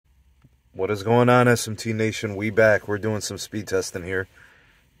What is going on, SMT Nation? We back. We're doing some speed testing here.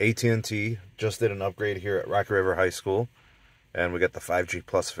 AT&T just did an upgrade here at Rocky River High School, and we got the 5G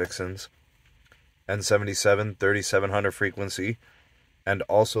Plus fixins. N77, 3700 frequency, and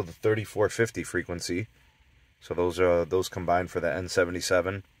also the 3450 frequency. So those combined for the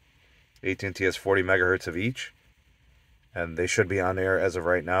N77. AT&T has 40 megahertz of each, and they should be on air as of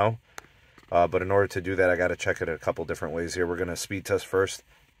right now. But in order to do that, I got to check it a couple different ways here. We're going to speed test first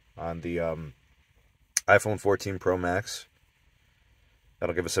on the iPhone 14 Pro Max.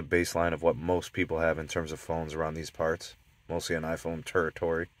 That'll give us a baseline of what most people have in terms of phones around these parts, mostly on iPhone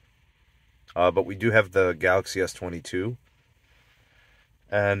territory. But we do have the Galaxy S22,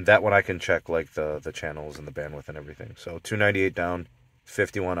 and that one I can check like the channels and the bandwidth and everything. So 298 down,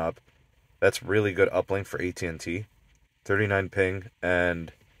 51 up. That's really good uplink for AT&T. 39 ping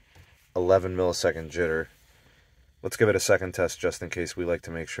and 11 millisecond jitter. Let's give it a second test just in case. We like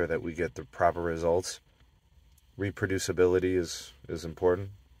to make sure that we get the proper results. Reproducibility is important.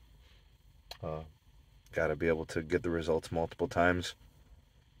 Got to be able to get the results multiple times.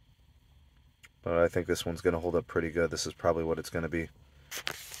 But I think this one's going to hold up pretty good. This is probably what it's going to be.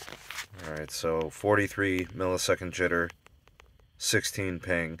 Alright, so 43 millisecond jitter, 16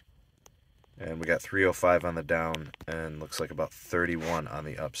 ping, and we got 305 on the down, and looks like about 31 on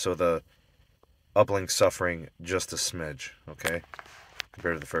the up. So the uplink suffering just a smidge, okay,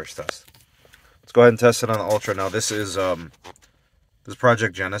 compared to the first test. Let's go ahead and test it on the Ultra. Now this is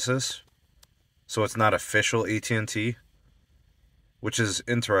Project Genesis, so it's not official AT&T, which is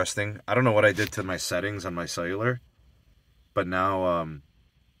interesting. I don't know what I did to my settings on my cellular, but now I'm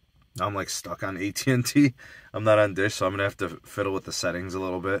like stuck on AT&T. I'm not on Dish, so I'm gonna have to fiddle with the settings a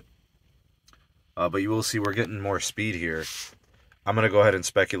little bit. But you will see we're getting more speed here. I'm going to go ahead and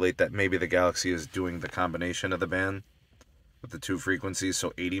speculate that maybe the Galaxy is doing the combination of the band with the two frequencies,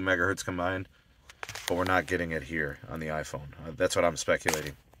 so 80 megahertz combined, but we're not getting it here on the iPhone. That's what I'm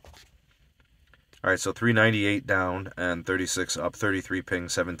speculating. Alright, so 398 down and 36 up, 33 ping,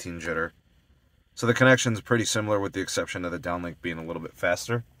 17 jitter. So the connection's pretty similar with the exception of the downlink being a little bit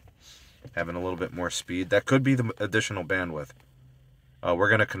faster, having a little bit more speed. That could be the additional bandwidth. We're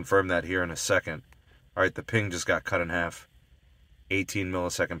going to confirm that here in a second. Alright, the ping just got cut in half. 18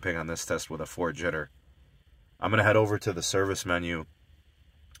 millisecond ping on this test with a 4 jitter. I'm going to head over to the service menu,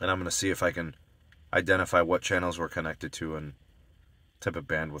 and I'm going to see if I can identify what channels we're connected to and type of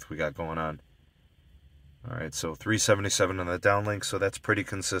bandwidth we got going on. Alright, so 377 on the downlink, so that's pretty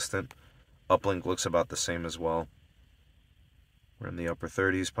consistent. Uplink looks about the same as well. We're in the upper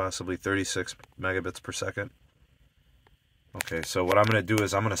 30s, possibly 36 megabits per second. Okay, so what I'm going to do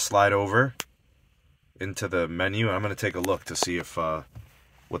is I'm going to slide over into the menu, and I'm going to take a look to see if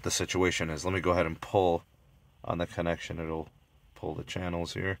what the situation is. Let me go ahead and pull on the connection. It'll pull the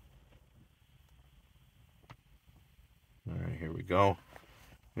channels here. Alright, here we go.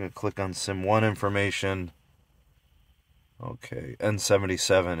 I'm going to click on SIM 1 information. Okay,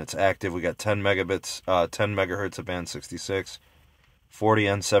 N77, it's active. We got 10 megabits, 10 megahertz of band 66, 40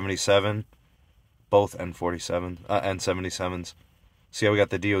 N77, both N77s. See how we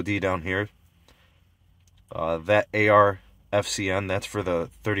got the DoD down here? That AR-FCN, that's for the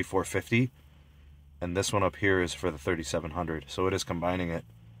 3450, and this one up here is for the 3700, so it is combining it.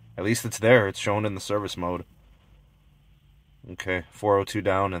 At least it's there, it's shown in the service mode. Okay, 402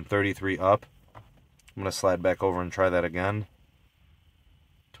 down and 33 up. I'm going to slide back over and try that again.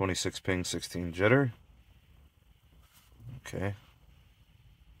 26 ping, 16 jitter. Okay.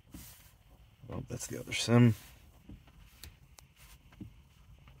 Oh, that's the other SIM.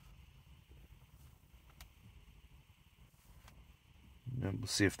 And we'll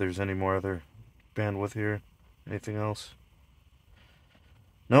see if there's any more other bandwidth here. Anything else?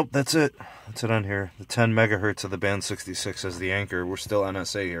 Nope, that's it. That's it on here. The 10 megahertz of the band 66 as the anchor. We're still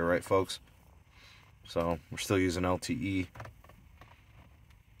NSA here, right, folks? So we're still using LTE.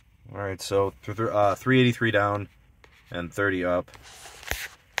 Alright, so 383 down and 30 up.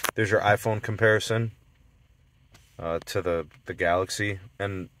 There's your iPhone comparison to the Galaxy.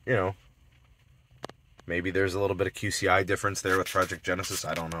 And, you know, maybe there's a little bit of QCI difference there with Project Genesis.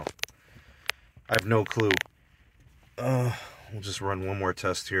 I don't know. I have no clue. We'll just run one more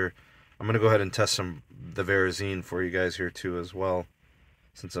test here. I'm going to go ahead and test the Verizon for you guys here too as well,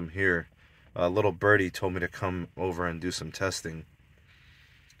 since I'm here. Little birdie told me to come over and do some testing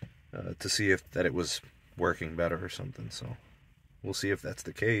to see if it was working better or something. So we'll see if that's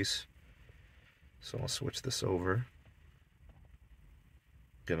the case. So I'll switch this over.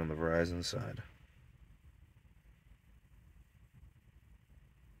 Get on the Verizon side.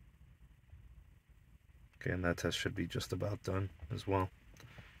 Okay, and that test should be just about done as well.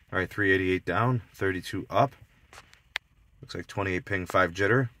 All right, 388 down, 32 up. Looks like 28 ping, 5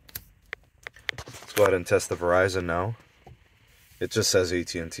 jitter. Let's go ahead and test the Verizon now. It just says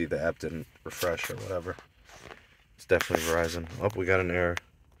AT&T. The app didn't refresh or whatever. It's definitely Verizon. Oh, we got an error.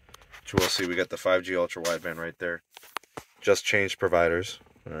 Which we'll see. We got the 5G ultra wideband right there. Just changed providers.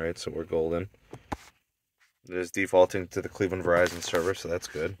 All right, so we're golden. It is defaulting to the Cleveland Verizon server, so that's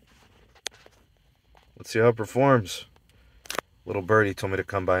good. Let's see how it performs. Little birdie told me to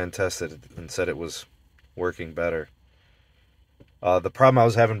come by and test it and said it was working better. The problem I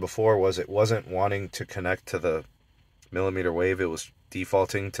was having before was it wasn't wanting to connect to the mmWave. It was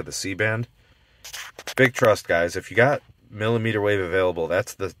defaulting to the C-band. Big trust, guys. If you got mmWave available,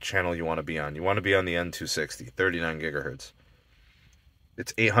 that's the channel you want to be on. You want to be on the N260, 39 gigahertz.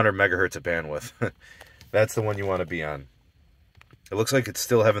 It's 800 megahertz of bandwidth. That's the one you want to be on. It looks like it's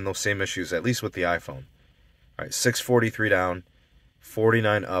still having those same issues, at least with the iPhone. All right, 643 down,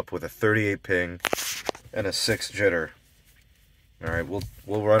 49 up with a 38 ping and a 6 jitter. All right,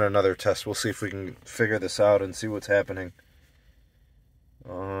 we'll run another test. We'll see if we can figure this out and see what's happening.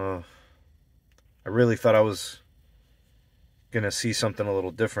 I really thought I was going to see something a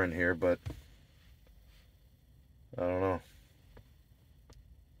little different here, but I don't know.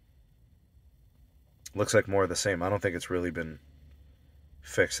 Looks like more of the same. I don't think it's really been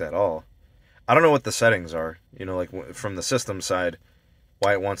fixed at all. I don't know what the settings are, you know, like from the system side,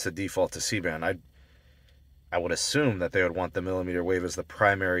 why it wants to default to C-band. I would assume that they would want the mmWave as the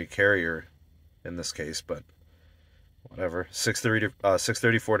primary carrier in this case, but whatever.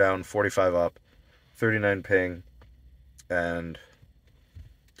 634 down, 45 up, 39 ping, and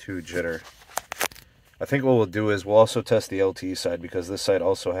 2 jitter. I think what we'll do is we'll also test the LTE side because this side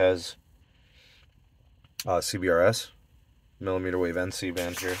also has CBRS, mmWave and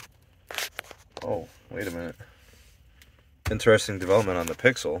C-band here. Oh, wait a minute. Interesting development on the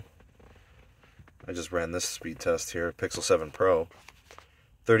Pixel. I just ran this speed test here. Pixel 7 Pro.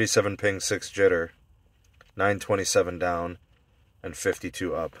 37 ping, 6 jitter, 927 down, and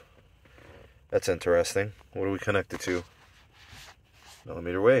 52 up. That's interesting. What are we connected to?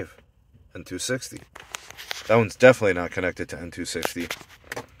 mmWave. N260. That one's definitely not connected to N260.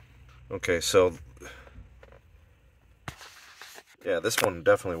 Okay, so yeah, this one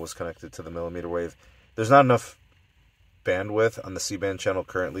definitely was connected to the mmWave. There's not enough bandwidth on the C-band channel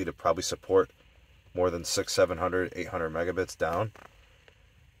currently to probably support more than 600, 700, 800 megabits down.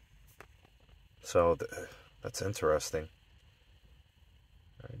 So that's interesting.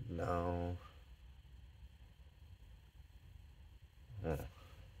 All right, now,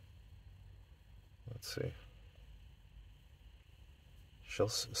 let's see.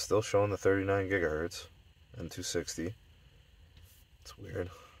 Still showing the 39 gigahertz and 260. It's weird.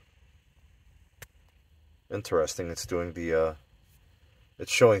 Interesting. It's doing the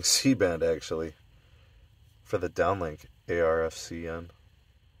it's showing C-band actually for the downlink ARFCN.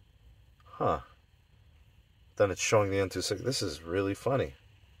 Huh. Then it's showing the N260. This is really funny.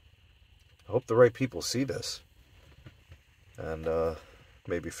 I hope the right people see this and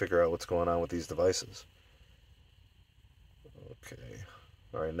maybe figure out what's going on with these devices. Okay.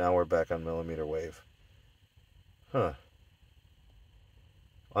 All right, now we're back on mmWave. Huh.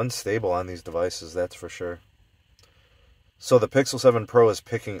 Unstable on these devices, that's for sure. So the Pixel 7 Pro is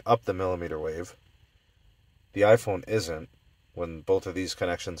picking up the mmWave. The iPhone isn't when both of these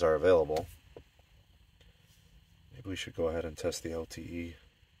connections are available. Maybe we should go ahead and test the LTE.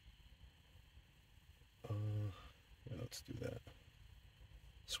 Yeah, let's do that.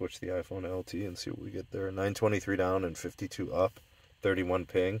 Switch the iPhone to LTE and see what we get there. 923 down and 52 up. 31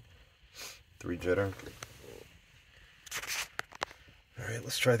 ping. 3 jitter. Alright,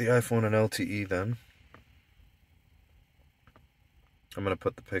 let's try the iPhone and LTE then. I'm going to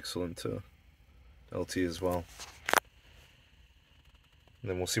put the Pixel into LTE as well.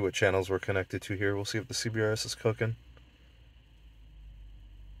 And then we'll see what channels we're connected to here. We'll see if the CBRS is cooking.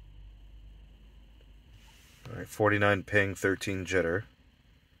 Alright, 49 ping, 13 jitter.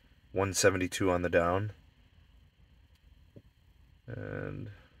 172 on the down. And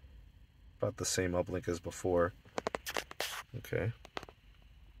about the same uplink as before. Okay.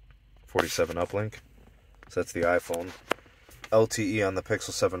 47 uplink. So that's the iPhone. LTE on the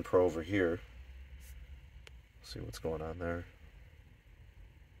Pixel 7 Pro over here. See what's going on there.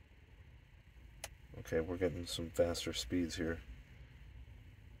 Okay, we're getting some faster speeds here.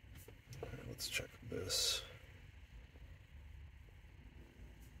 All right, let's check this.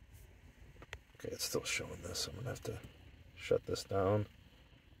 Okay, it's still showing this. I'm going to have to shut this down,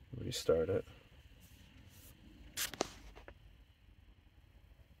 restart it.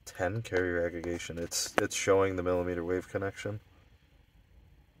 10 carrier aggregation. It's showing the mmWave connection.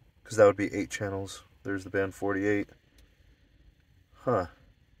 because that would be 8 channels. There's the band 48. Huh.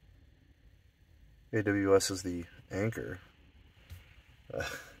 AWS is the anchor. I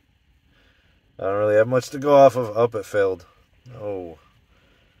don't really have much to go off of. Up, it failed. Oh.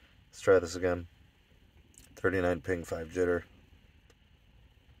 Let's try this again. 39 ping, 5 jitter.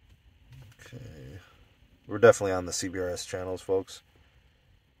 Okay. We're definitely on the CBRS channels, folks.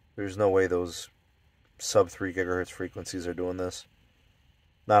 There's no way those sub 3 gigahertz frequencies are doing this.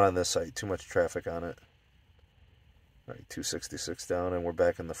 Not on this site. Too much traffic on it. Alright, 266 down, and we're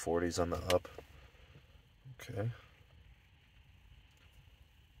back in the 40s on the up. Okay.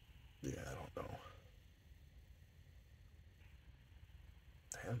 Yeah, I don't know.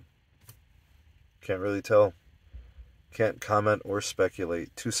 Damn. Can't really tell. Can't comment or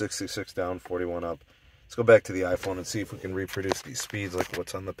speculate. 266 down, 41 up. Let's go back to the iPhone and see if we can reproduce these speeds like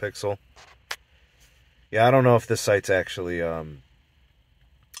what's on the Pixel. Yeah, I don't know if this site's actually, I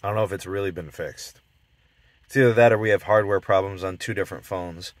don't know if it's really been fixed. It's either that or we have hardware problems on 2 different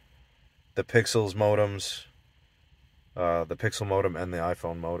phones. The Pixel's modems, the Pixel modem and the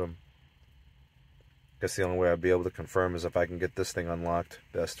iPhone modem. I guess the only way I'd be able to confirm is if I can get this thing unlocked,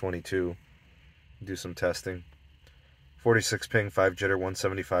 the S22, do some testing. 46 ping, 5 jitter,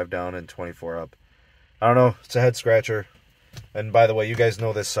 175 down, and 24 up. I don't know. It's a head scratcher. And by the way, you guys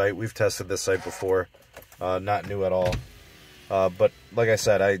know this site. We've tested this site before. Not new at all. But like I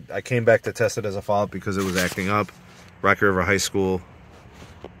said, I came back to test it as a follow-up because it was acting up. Rocky River High School,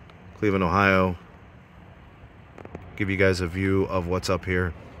 Cleveland, Ohio. Give you guys a view of what's up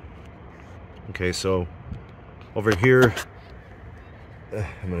here. Okay, so over here,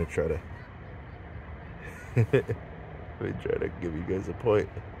 I'm going to try to... Let me try to give you guys a point.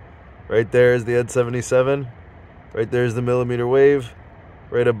 Right there is the N77. Right there is the mmWave.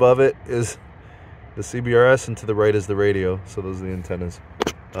 Right above it is the CBRS, and to the right is the radio. So those are the antennas.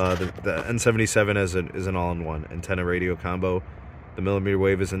 The N77 is an all-in-one antenna radio combo. The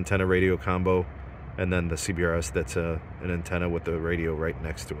mmWave is antenna radio combo, and then the CBRS, that's an antenna with the radio right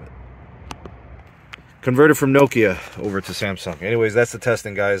next to it. Converted from Nokia over to Samsung. Anyways, that's the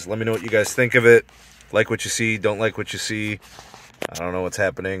testing, guys. Let me know what you guys think of it. Like what you see, don't like what you see. I don't know what's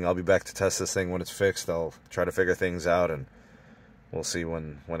happening. I'll be back to test this thing when it's fixed. I'll try to figure things out, and we'll see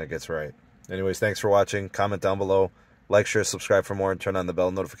when it gets right. Anyways, thanks for watching. Comment down below. Like, share, subscribe for more, and turn on the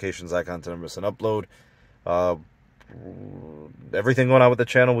bell notifications icon to never miss an upload. Everything going on with the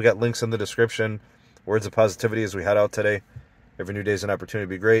channel, we got links in the description. Words of positivity as we head out today. Every new day is an opportunity to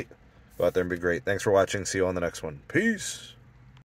be great. Go out there and be great. Thanks for watching. See you on the next one. Peace.